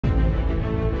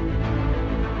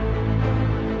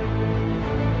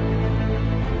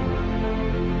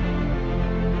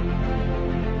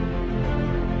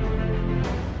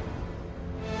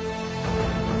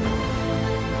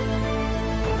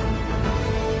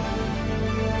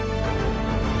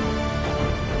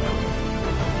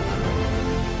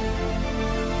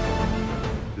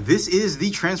This is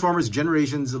the Transformers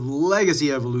Generations Legacy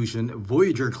Evolution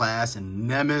Voyager class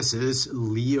Nemesis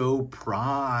Leo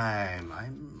Prime.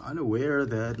 I'm unaware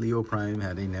that Leo Prime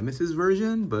had a Nemesis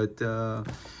version, but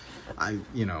I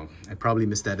probably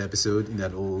missed that episode in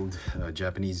that old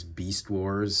Japanese Beast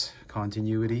Wars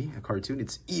continuity, a cartoon.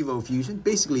 It's Evo Fusion,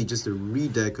 basically just a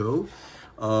redeco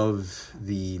of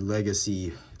the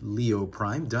Legacy Leo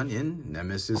Prime done in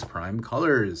Nemesis Prime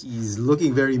colors. He's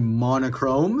looking very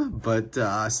monochrome, but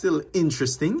still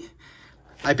interesting.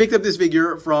 I picked up this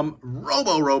figure from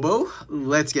Robo.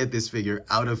 Let's get this figure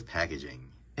out of packaging.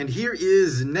 And here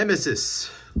is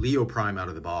Nemesis Leo Prime out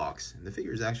of the box. And the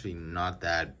figure is actually not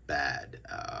that bad.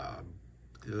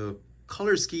 The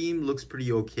color scheme looks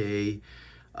pretty okay.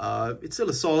 It's still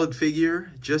a solid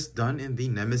figure, just done in the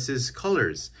Nemesis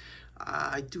colors.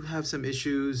 I do have some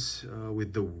issues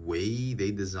with the way they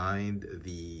designed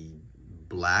the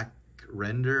black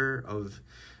render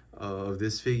of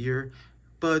this figure,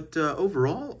 but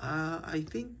overall, I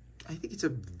think it's a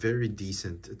very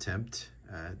decent attempt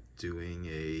at doing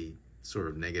a sort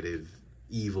of negative,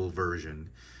 evil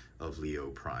version of Leo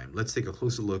Prime. Let's take a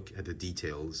closer look at the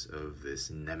details of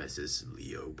this Nemesis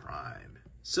Leo Prime.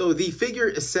 So the figure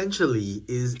essentially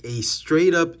is a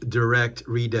straight up direct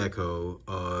redeco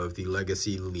of the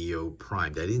Legacy Leo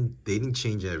Prime. They didn't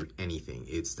change anything.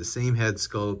 It's the same head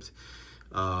sculpt,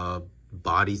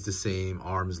 body's the same,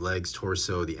 arms, legs,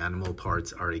 torso, the animal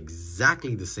parts are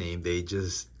exactly the same. They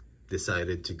just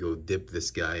decided to go dip this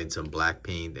guy in some black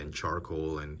paint and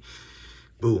charcoal, and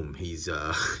boom, he's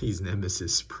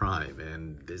Nemesis Prime,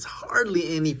 and there's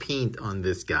hardly any paint on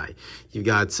this guy. You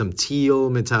got some teal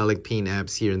metallic paint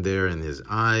apps here and there in his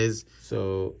eyes.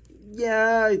 So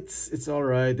yeah, it's all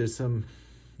right. There's some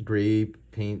gray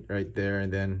paint right there,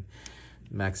 and then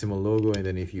Maximo logo, and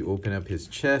then if you open up his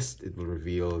chest, it will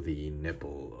reveal the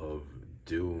nipple of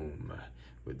doom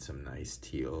with some nice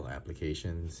teal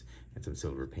applications and some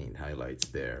silver paint highlights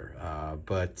there.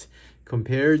 But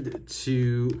compared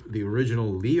to the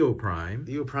original Leo Prime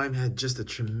had just a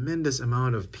tremendous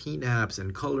amount of paint apps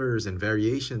and colors and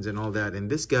variations and all that. And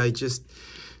this guy just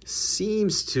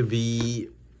seems to be,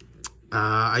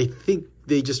 I think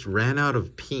they just ran out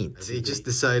of paint. They just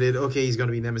decided, okay, he's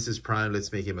gonna be Nemesis Prime,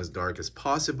 let's make him as dark as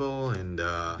possible. And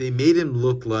they made him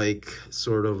look like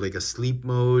sort of like a sleep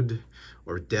mode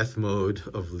or death mode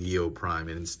of Leo Prime,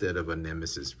 and instead of a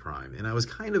Nemesis Prime. And I was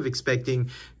kind of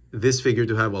expecting this figure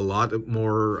to have a lot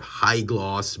more high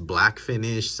gloss black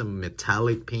finish, some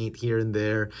metallic paint here and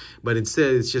there, but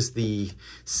instead it's just the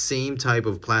same type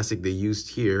of plastic they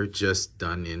used here, just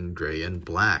done in gray and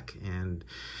black. And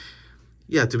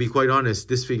yeah, to be quite honest,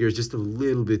 this figure is just a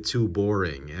little bit too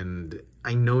boring. And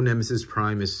I know Nemesis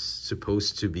Prime is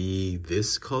supposed to be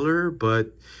this color,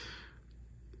 but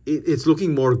it's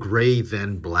looking more gray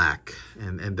than black,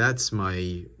 and that's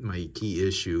my key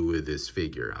issue with this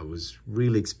figure. I was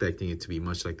really expecting it to be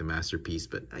much like the Masterpiece,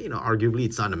 but arguably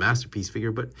it's not a Masterpiece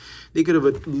figure, but they could have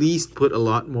at least put a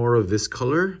lot more of this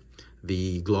color,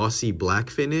 the glossy black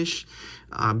finish,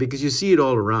 because you see it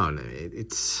all around.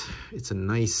 It's a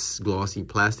nice glossy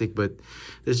plastic, but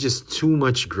there's just too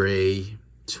much gray,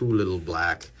 too little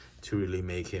black to really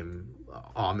make him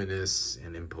ominous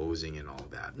and imposing and all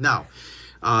that. Now,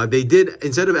 they did,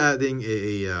 instead of adding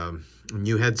a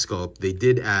new head sculpt, they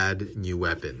did add new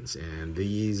weapons. And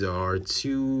these are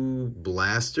two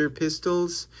blaster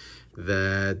pistols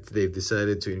that they've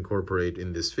decided to incorporate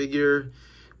in this figure,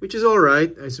 which is all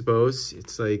right, I suppose.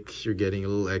 It's like you're getting a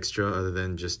little extra other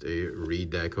than just a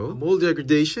redeco. Mold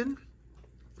degradation,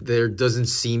 there doesn't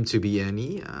seem to be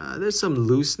any. There's some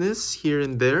looseness here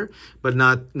and there, but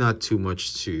not too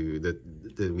much that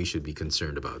we should be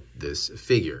concerned about this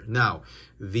figure. Now,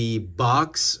 the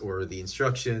box or the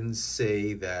instructions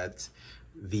say that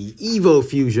the Evo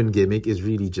Fusion gimmick is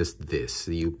really just this.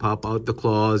 You pop out the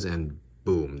claws and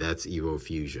boom, that's Evo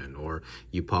Fusion. Or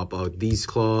you pop out these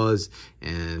claws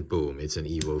and boom, it's an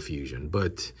Evo Fusion.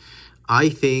 But I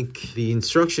think the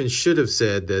instructions should have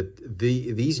said that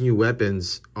these new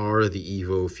weapons are the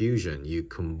Evo Fusion. You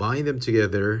combine them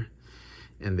together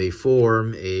and they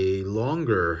form a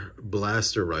longer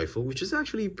blaster rifle, which is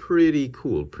actually pretty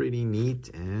cool, pretty neat.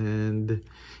 And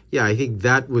yeah, I think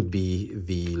that would be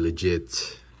the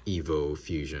legit Evo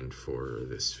Fusion for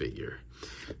this figure.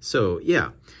 So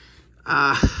yeah,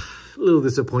 a little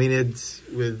disappointed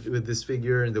with this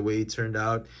figure and the way it turned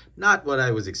out. Not what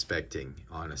I was expecting,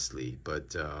 honestly,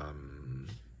 but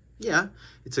yeah,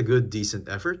 it's a good, decent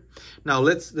effort. Now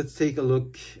let's take a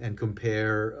look and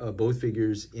compare both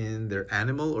figures in their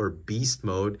animal or beast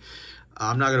mode.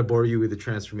 I'm not going to bore you with the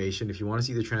transformation. If you want to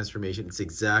see the transformation, it's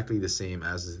exactly the same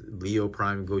as Leo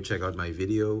Prime. Go check out my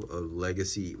video of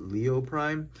Legacy Leo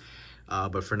Prime.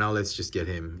 But for now, let's just get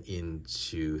him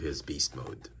into his beast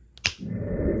mode.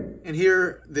 And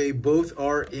here they both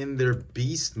are in their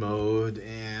beast mode.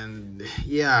 And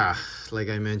yeah, like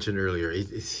I mentioned earlier,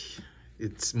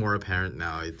 it's more apparent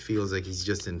now. It feels like he's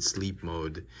just in sleep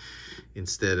mode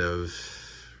instead of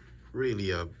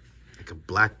really like a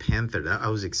Black Panther. I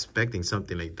was expecting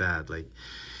something like that, like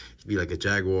he'd be like a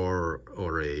jaguar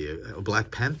or a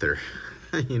Black Panther,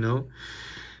 you know.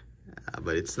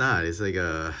 But it's not. It's like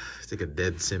a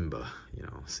dead Simba, you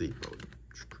know, sleep mode.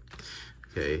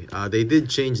 Okay, they did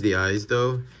change the eyes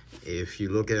though. If you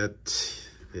look at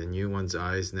the new one's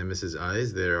eyes, Nemesis'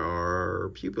 eyes, there are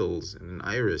pupils and an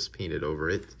iris painted over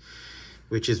it,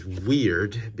 which is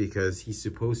weird because he's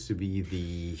supposed to be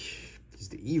he's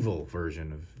the evil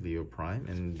version of Leo Prime,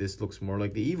 and this looks more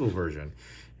like the evil version.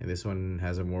 And this one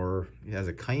has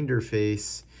a kinder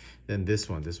face than this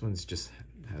one. This one's just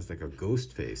has like a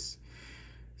ghost face.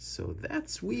 So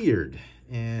that's weird.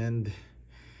 And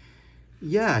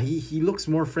yeah, he looks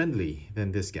more friendly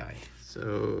than this guy.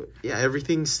 So yeah,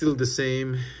 everything's still the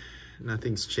same.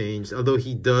 Nothing's changed. Although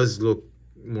he does look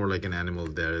more like an animal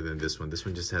there than this one. This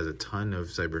one just has a ton of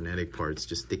cybernetic parts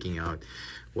just sticking out.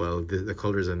 Well, the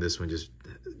colors on this one just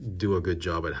do a good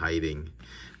job at hiding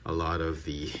a lot of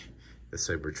the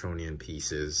Cybertronian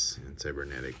pieces and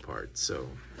cybernetic parts. So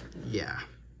yeah.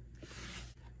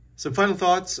 Some final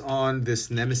thoughts on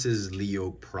this Nemesis Leo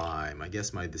Prime. I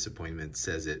guess my disappointment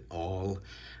says it all.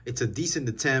 It's a decent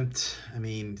attempt. I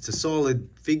mean, it's a solid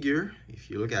figure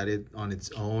if you look at it on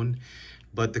its own.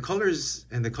 But the colors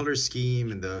and the color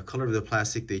scheme and the color of the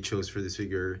plastic they chose for this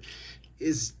figure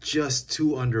is just too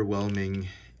underwhelming.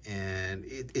 And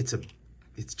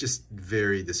it's just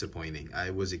very disappointing. I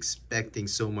was expecting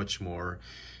so much more.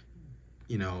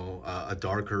 You know, a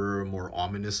darker, more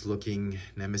ominous looking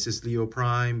Nemesis Leo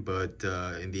Prime, but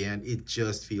in the end, it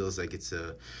just feels like it's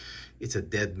a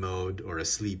dead mode or a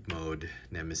sleep mode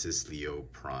Nemesis Leo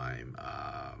Prime.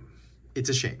 It's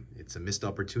a shame. It's a missed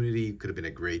opportunity. Could have been a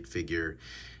great figure,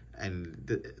 and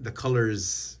the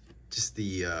colors, just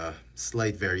the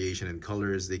slight variation in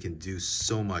colors, they can do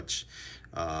so much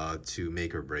to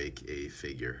make or break a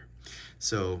figure.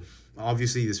 So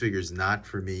obviously this figure is not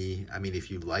for me. I mean,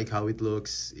 if you like how it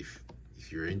looks, if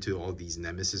you're into all these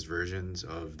Nemesis versions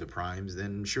of the Primes,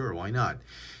 then sure, why not?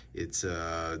 It's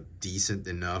a decent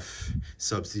enough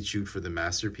substitute for the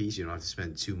masterpiece. You don't have to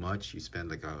spend too much. You spend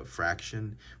like a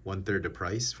fraction, 1/3 the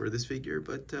price for this figure,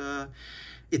 but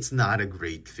it's not a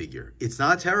great figure. It's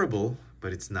not terrible,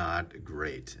 but it's not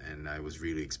great. And I was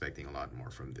really expecting a lot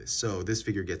more from this. So this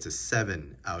figure gets a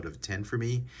 7 out of 10 for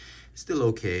me. Still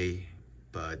okay,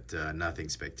 but nothing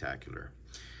spectacular.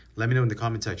 Let me know in the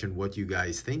comment section what you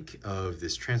guys think of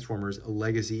this Transformers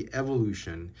Legacy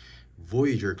Evolution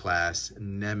Voyager class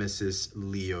Nemesis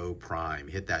Leo Prime.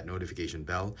 Hit that notification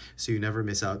bell so you never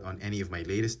miss out on any of my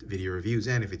latest video reviews.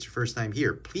 And if it's your first time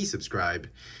here, please subscribe.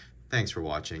 Thanks for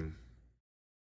watching.